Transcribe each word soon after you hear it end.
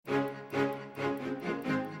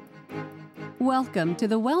Welcome to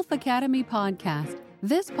the Wealth Academy podcast.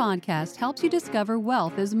 This podcast helps you discover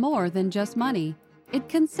wealth is more than just money. It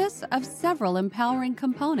consists of several empowering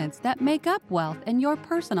components that make up wealth in your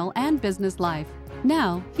personal and business life.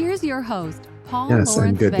 Now, here's your host, Paul Lawrence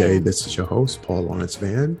and good day. Vann. This is your host, Paul Lawrence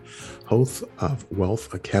Vann, host of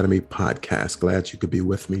Wealth Academy podcast. Glad you could be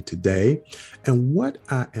with me today. And what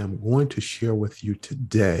I am going to share with you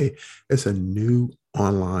today is a new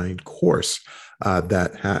online course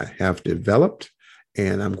that I have developed,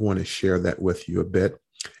 and I'm going to share that with you a bit.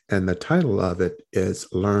 And the title of it is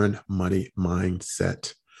Learn Money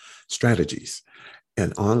Mindset Strategies,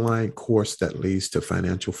 an online course that leads to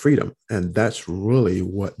financial freedom. And that's really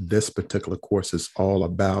what this particular course is all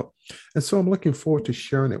about. And so I'm looking forward to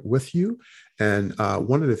sharing it with you. And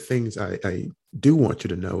one of the things I do want you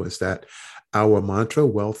to know is that our mantra,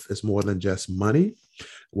 wealth is more than just money.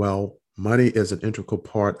 Well, money is an integral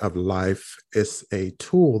part of life. It's a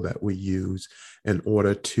tool that we use in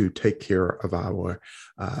order to take care of our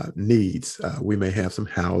needs. We may have some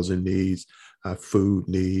housing needs, food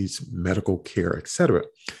needs, medical care, etc.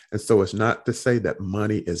 And so it's not to say that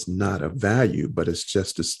money is not of value, but it's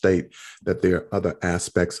just to state that there are other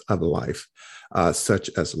aspects of life, such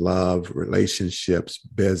as love, relationships,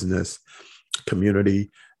 business,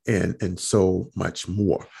 community, and so much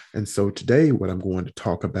more. And so today, what I'm going to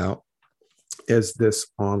talk about is this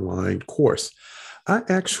online course. I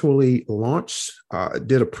actually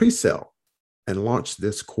did a pre-sale and launched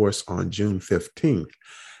this course on June 15th.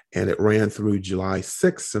 And it ran through July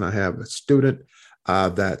 6th. And I have a student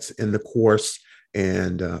that's in the course,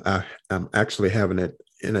 and I'm actually having it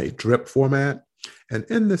in a drip format. And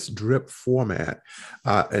in this drip format,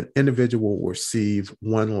 an individual will receive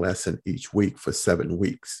one lesson each week for 7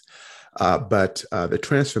 weeks. But the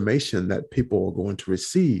transformation that people are going to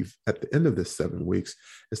receive at the end of this 7 weeks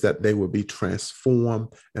is that they will be transformed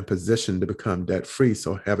and positioned to become debt-free.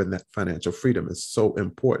 So having that financial freedom is so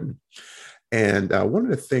important. And one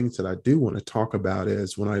of the things that I do want to talk about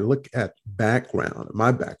is when I look at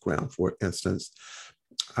my background, for instance,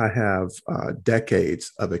 I have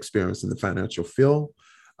decades of experience in the financial field,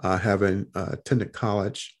 having attended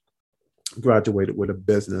college, graduated with a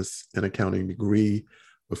business and accounting degree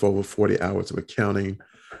with over 40 hours of accounting.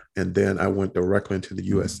 And then I went directly into the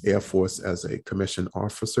U.S. Air Force as a commissioned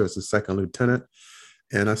officer, as a second lieutenant.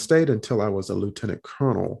 And I stayed until I was a lieutenant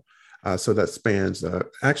colonel. So that spans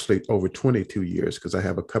actually over 22 years, because I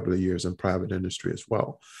have a couple of years in private industry as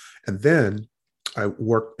well. And then I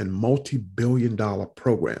worked in multi-billion-dollar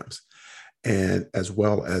programs, and as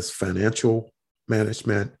well as financial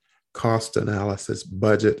management, cost analysis,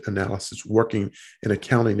 budget analysis, working in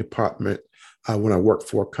accounting department when I worked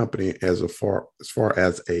for a company as far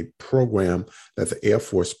as a program that the Air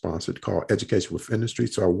Force sponsored called Education with Industry.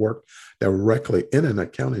 So I worked directly in an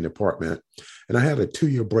accounting department, and I had a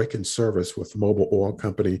 2-year break in service with Mobil Oil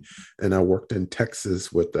Company, and I worked in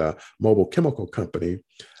Texas with a Mobil Chemical Company,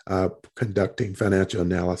 conducting financial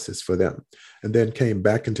analysis for them, and then came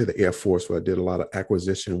back into the Air Force where I did a lot of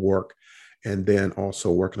acquisition work, and then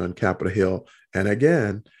also working on Capitol Hill, and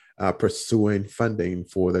again, pursuing funding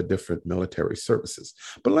for the different military services.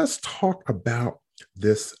 But let's talk about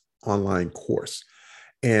this online course.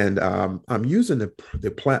 And I'm using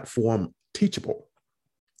the platform Teachable,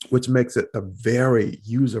 which makes it a very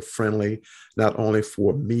user-friendly, not only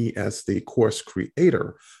for me as the course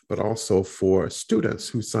creator, but also for students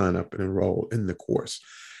who sign up and enroll in the course.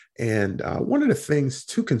 And one of the things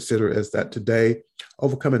to consider is that today,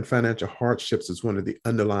 overcoming financial hardships is one of the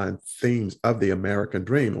underlying themes of the American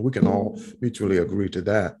dream. And we can all mutually agree to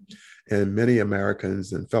that. And many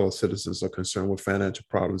Americans and fellow citizens are concerned with financial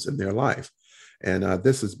problems in their life. And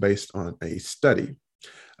this is based on a study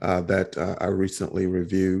that I recently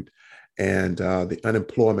reviewed. And the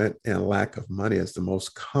unemployment and lack of money is the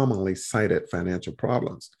most commonly cited financial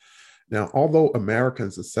problems. Now, although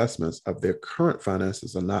Americans' assessments of their current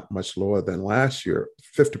finances are not much lower than last year,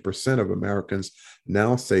 50% of Americans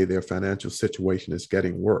now say their financial situation is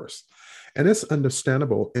getting worse. And it's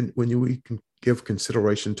understandable when we can give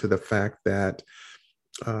consideration to the fact that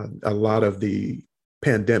a lot of the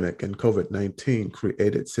pandemic and COVID-19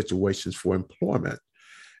 created situations for employment.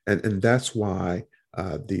 And that's why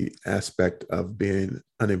the aspect of being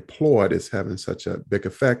unemployed is having such a big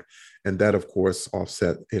effect. And that, of course,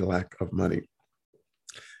 offset a lack of money.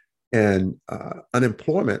 And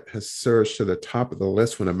unemployment has surged to the top of the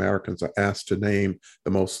list when Americans are asked to name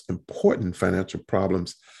the most important financial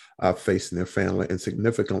problems facing their family. And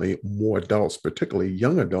significantly more adults, particularly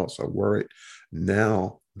young adults, are worried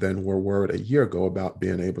now than were worried a year ago about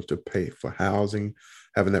being able to pay for housing,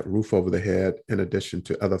 having that roof over the head, in addition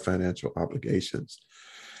to other financial obligations.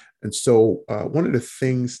 And so one of the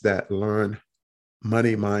things that Learn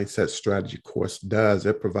Money Mindset Strategy course does,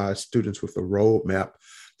 it provides students with a roadmap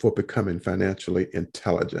for becoming financially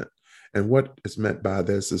intelligent. And what is meant by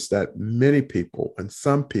this is that many people, and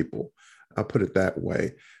some people, I'll put it that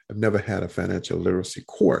way, have never had a financial literacy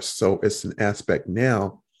course. So it's an aspect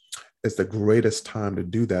now, it's the greatest time to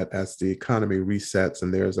do that as the economy resets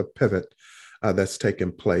and there's a pivot that's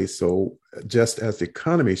taking place. So just as the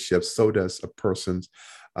economy shifts, so does a person's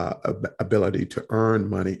ability to earn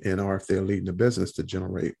money and or if they're leading a business to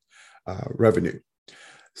generate revenue.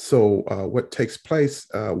 So what takes place,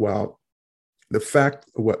 well, the fact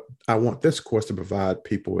what I want this course to provide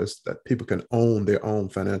people is that people can own their own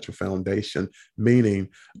financial foundation, meaning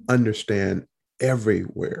understand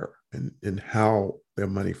everywhere and how their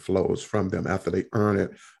money flows from them after they earn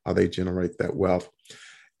it, how they generate that wealth.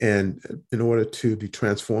 And in order to be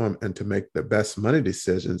transformed and to make the best money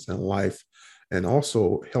decisions in life, and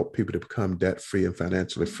also help people to become debt free and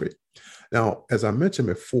financially free. Now, as I mentioned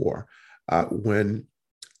before, when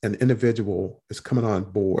an individual is coming on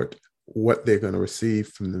board, what they're going to receive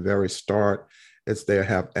from the very start is they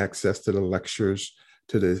have access to the lectures,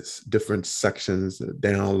 to the different sections,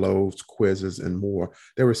 downloads, quizzes, and more.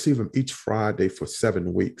 They receive them each Friday for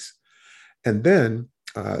 7 weeks. And then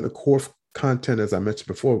the core content, as I mentioned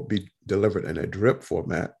before, will be delivered in a drip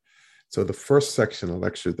format. So the first section of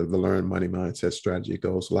lectures of the Learn Money Mindset Strategy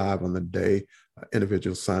goes live on the day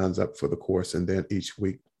individual signs up for the course, and then each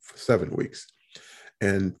week for 7 weeks.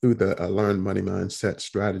 And through the Learn Money Mindset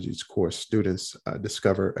Strategies course, students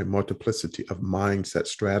discover a multiplicity of mindset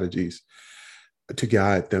strategies to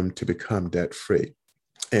guide them to become debt-free.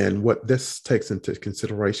 And what this takes into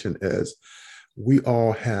consideration is we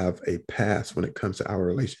all have a past when it comes to our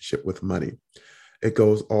relationship with money. It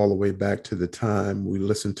goes all the way back to the time we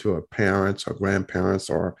listened to our parents, our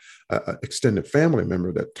grandparents, or an extended family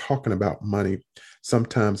member that talking about money.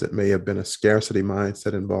 Sometimes it may have been a scarcity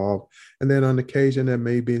mindset involved. And then on occasion, there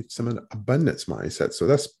may be some abundance mindset. So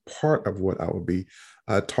that's part of what I will be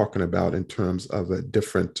talking about in terms of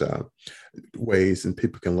different ways and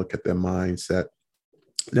people can look at their mindset.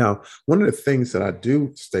 Now, one of the things that I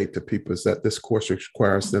do state to people is that this course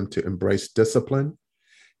requires them to embrace discipline,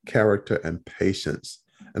 character, and patience.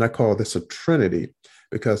 And I call this a trinity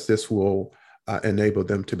because this will enable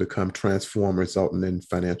them to become transformed, resulting in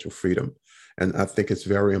financial freedom. And I think it's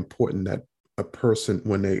very important that a person,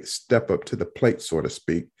 when they step up to the plate, so to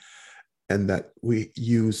speak, and that we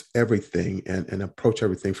use everything and approach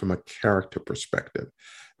everything from a character perspective,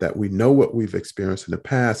 that we know what we've experienced in the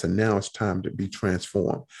past, and now it's time to be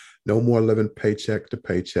transformed. No more living paycheck to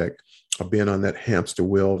paycheck or being on that hamster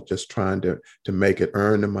wheel, just trying to make it,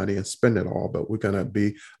 earn the money and spend it all. But we're going to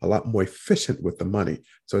be a lot more efficient with the money.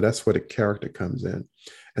 So that's where the character comes in.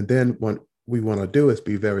 And then what we want to do is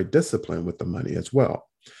be very disciplined with the money as well.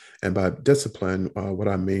 And by discipline, what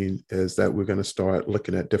I mean is that we're going to start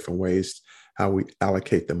looking at different ways how we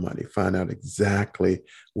allocate the money, find out exactly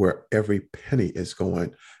where every penny is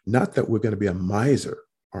going. Not that we're going to be a miser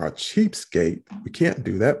or a cheapskate. We can't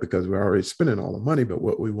do that because we're already spending all the money. But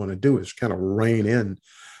what we want to do is kind of rein in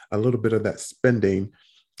a little bit of that spending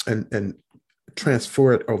and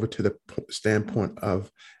transfer it over to the standpoint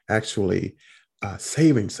of actually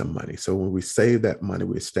saving some money. So when we save that money,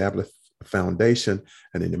 we establish a foundation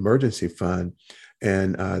and an emergency fund,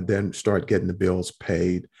 and then start getting the bills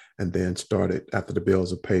paid, and then started after the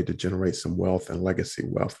bills are paid to generate some wealth and legacy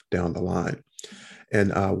wealth down the line.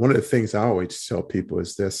 And one of the things I always tell people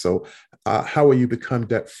is this. So how will you become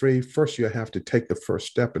debt free? First, you have to take the first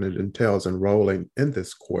step, and it entails enrolling in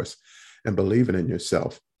this course and believing in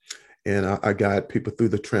yourself. And I guide people through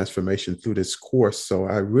the transformation through this course. So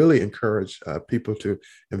I really encourage people to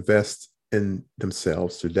invest in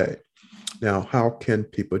themselves today. Now, how can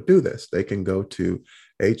people do this? They can go to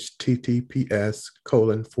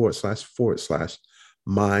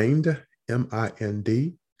https://mind,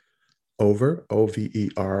 MIND, over,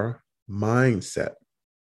 OVER, mindset,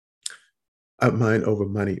 mind over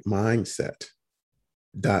money,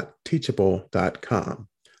 mindset.teachable.com.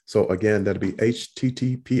 So again, that'll be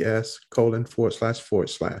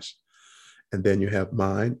https://, and then you have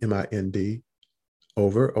mind, MIND,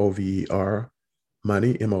 over, OVER,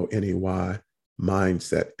 money, MONEY,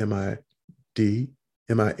 mindset,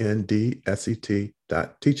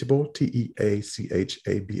 MINDSET.teachable,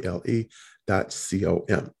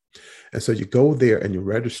 TEACHABLE.com. And so you go there and you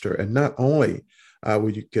register, and not only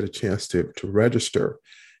will you get a chance to register,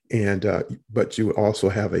 and but you also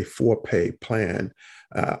have a 4-pay plan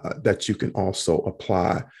that you can also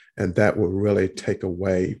apply, and that will really take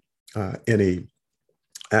away any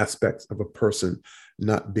aspects of a person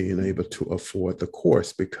not being able to afford the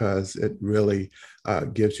course, because it really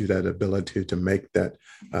gives you that ability to make that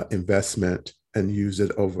investment and use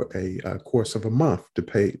it over a course of a month to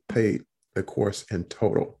pay the course in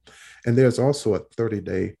total. And there's also a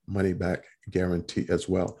 30-day money back guarantee as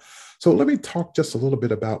well. So let me talk just a little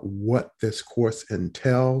bit about what this course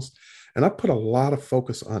entails. And I put a lot of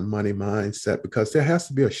focus on money mindset because there has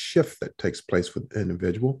to be a shift that takes place with the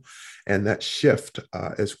individual. And that shift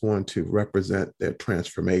is going to represent their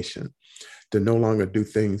transformation to no longer do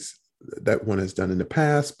things that one has done in the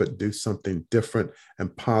past, but do something different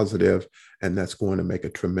and positive. And that's going to make a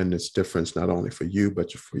tremendous difference, not only for you,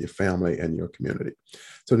 but for your family and your community.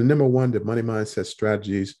 So the number one, the money mindset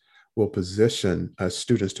strategies will position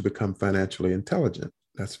students to become financially intelligent.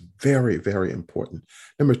 That's very, very important.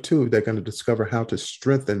 Number two, they're going to discover how to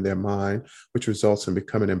strengthen their mind, which results in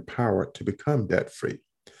becoming empowered to become debt-free.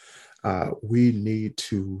 We need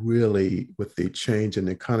to really, with the change in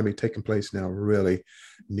the economy taking place now, really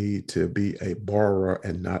need to be a borrower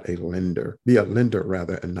and not a lender. Be a lender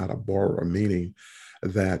rather, and not a borrower, meaning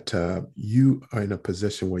that you are in a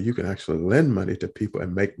position where you can actually lend money to people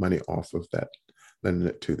and make money off of that, lending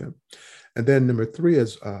it to them. And then number three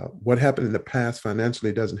is what happened in the past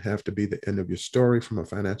financially doesn't have to be the end of your story from a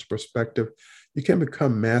financial perspective. You can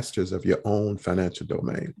become masters of your own financial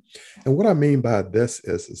domain. And what I mean by this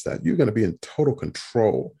is that you're going to be in total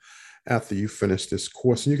control after you finish this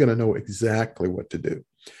course, and you're going to know exactly what to do.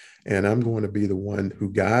 And I'm going to be the one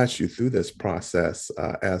who guides you through this process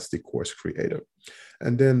as the course creator.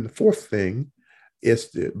 And then the fourth thing is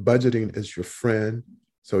that budgeting is your friend.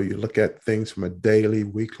 So you look at things from a daily,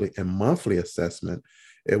 weekly, and monthly assessment.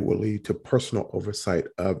 It will lead to personal oversight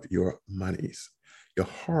of your monies, your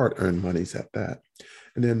hard-earned monies at that.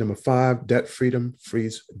 And then number five, debt freedom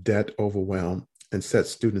frees debt overwhelm and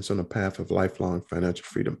sets students on a path of lifelong financial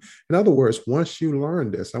freedom. In other words, once you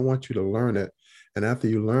learn this, I want you to learn it. And after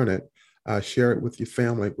you learn it, share it with your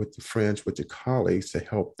family, with your friends, with your colleagues to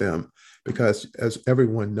help them. Because as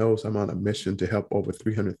everyone knows, I'm on a mission to help over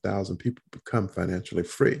 300,000 people become financially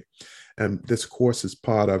free. And this course is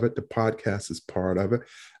part of it. The podcast is part of it.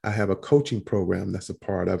 I have a coaching program that's a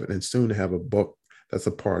part of it, and soon to have a book that's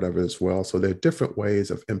a part of it as well. So there are different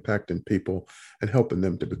ways of impacting people and helping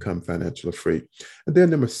them to become financially free. And then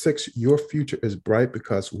number six, your future is bright,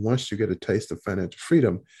 because once you get a taste of financial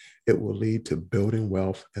freedom, it will lead to building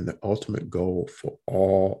wealth and the ultimate goal for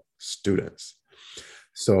all students.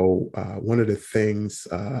 So one of the things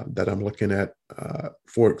that I'm looking at,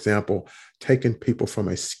 for example, taking people from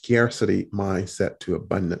a scarcity mindset to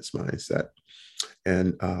abundance mindset.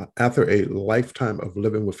 And after a lifetime of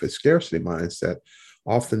living with a scarcity mindset,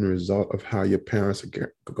 often the result of how your parents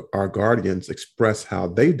or guardians express how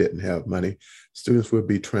they didn't have money, students will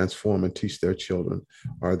be transformed and teach their children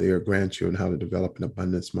or their grandchildren how to develop an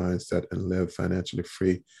abundance mindset and live financially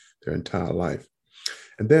free their entire life.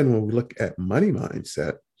 And then when we look at money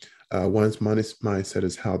mindset, one's money mindset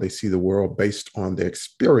is how they see the world based on their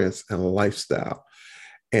experience and lifestyle.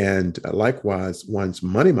 And likewise, one's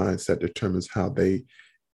money mindset determines how they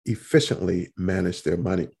efficiently manage their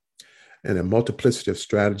money. And a multiplicity of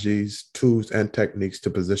strategies, tools, and techniques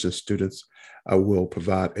to position students will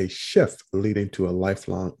provide a shift leading to a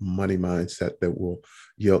lifelong money mindset that will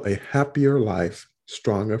yield a happier life,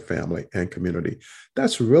 stronger family, and community.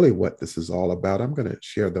 That's really what this is all about. I'm going to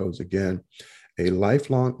share those again. A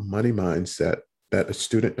lifelong money mindset that a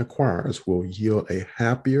student acquires will yield a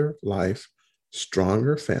happier life,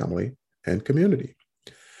 stronger family, and community.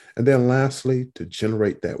 And then lastly, to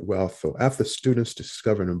generate that wealth. So after students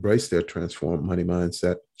discover and embrace their transformed money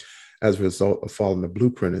mindset, as a result of following the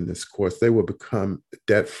blueprint in this course, they will become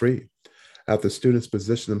debt-free. After students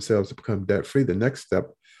position themselves to become debt-free, the next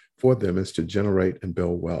step for them is to generate and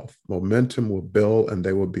build wealth. Momentum will build, and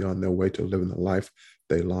they will be on their way to living the life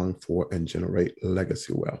they long for and generate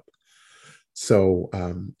legacy wealth. So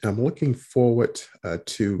I'm looking forward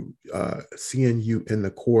to seeing you in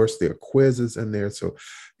the course. There are quizzes in there, so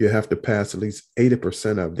you have to pass at least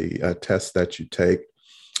 80% of the tests that you take.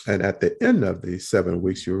 And at the end of the 7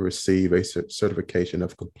 weeks, you'll receive a certification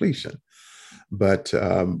of completion. But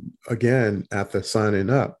again, after signing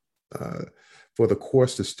up for the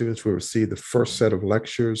course, the students will receive the first set of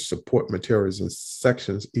lectures, support materials, and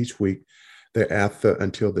sections each week thereafter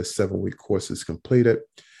until the 7-week course is completed.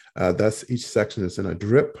 Thus, each section is in a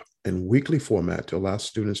drip and weekly format to allow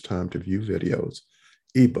students time to view videos,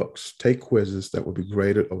 ebooks, take quizzes that will be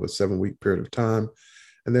graded over a 7-week period of time.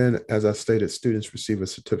 And then, as I stated, students receive a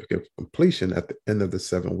certificate of completion at the end of the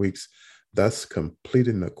 7 weeks. Thus,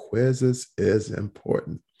 completing the quizzes is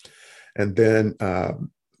important. And then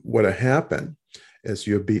what'll happen is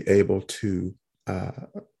you'll be able to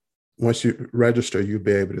once you register, you'll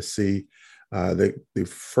be able to see the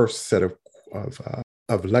first set of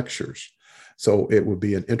lectures. So it will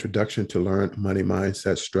be an introduction to learn money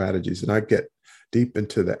mindset strategies. And I get deep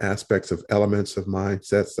into the aspects of elements of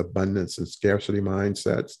mindsets, abundance and scarcity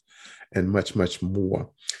mindsets, and much, much more.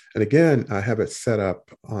 And again, I have it set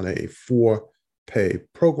up on a 4-pay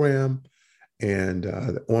program, and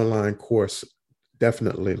the online course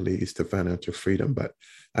definitely leads to financial freedom. But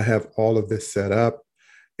I have all of this set up.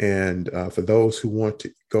 And for those who want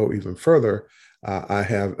to go even further, I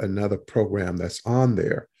have another program that's on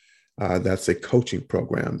there. That's a coaching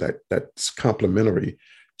program that's complementary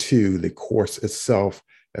to the course itself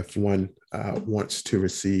if one wants to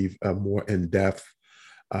receive a more in-depth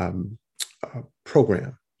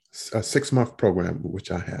program, a 6-month program, which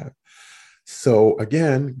I have. So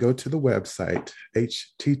again, go to the website,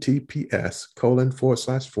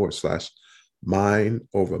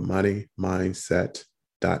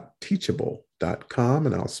 https://mindovermoneymindset.teachable.com,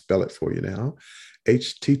 and I'll spell it for you now.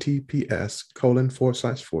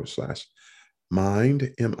 https://mind,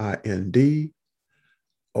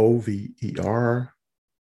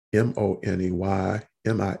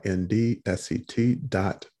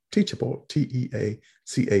 MINDOVERMONEYMINDSET.teachable,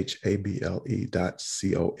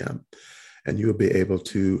 TEACHABLE.com. And you'll be able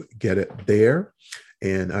to get it there.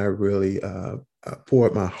 And I really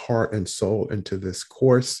poured my heart and soul into this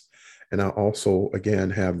course. And I also, again,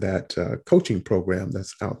 have that coaching program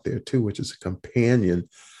that's out there too, which is a companion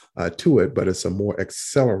to it, but it's a more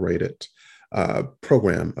accelerated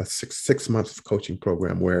program, a six-month coaching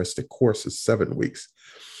program, whereas the course is 7 weeks.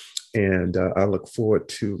 And I look forward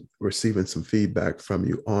to receiving some feedback from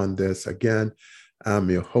you on this. Again, I'm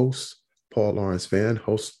your host, Paul Lawrence Vann,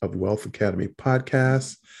 host of Wealth Academy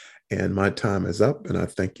Podcast. And my time is up, and I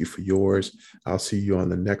thank you for yours. I'll see you on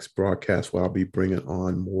the next broadcast where I'll be bringing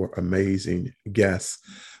on more amazing guests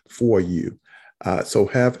for you. So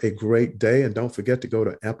have a great day, and don't forget to go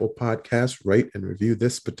to Apple Podcasts, rate and review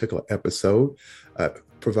this particular episode.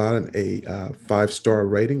 Providing a 5-star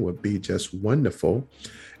rating would be just wonderful.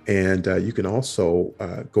 And you can also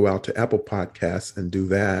go out to Apple Podcasts and do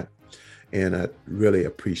that. And I really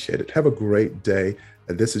appreciate it. Have a great day.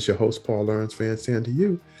 This is your host, Paul Lawrence Vann, saying to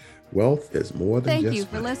you, wealth is more than just Thank you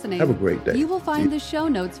for listening. Have a great day. You will find the show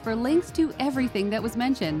notes for links to everything that was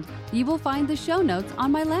mentioned. You will find the show notes on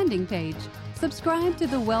my landing page. Subscribe to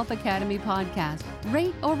the Wealth Academy podcast.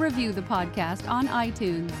 Rate or review the podcast on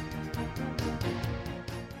iTunes.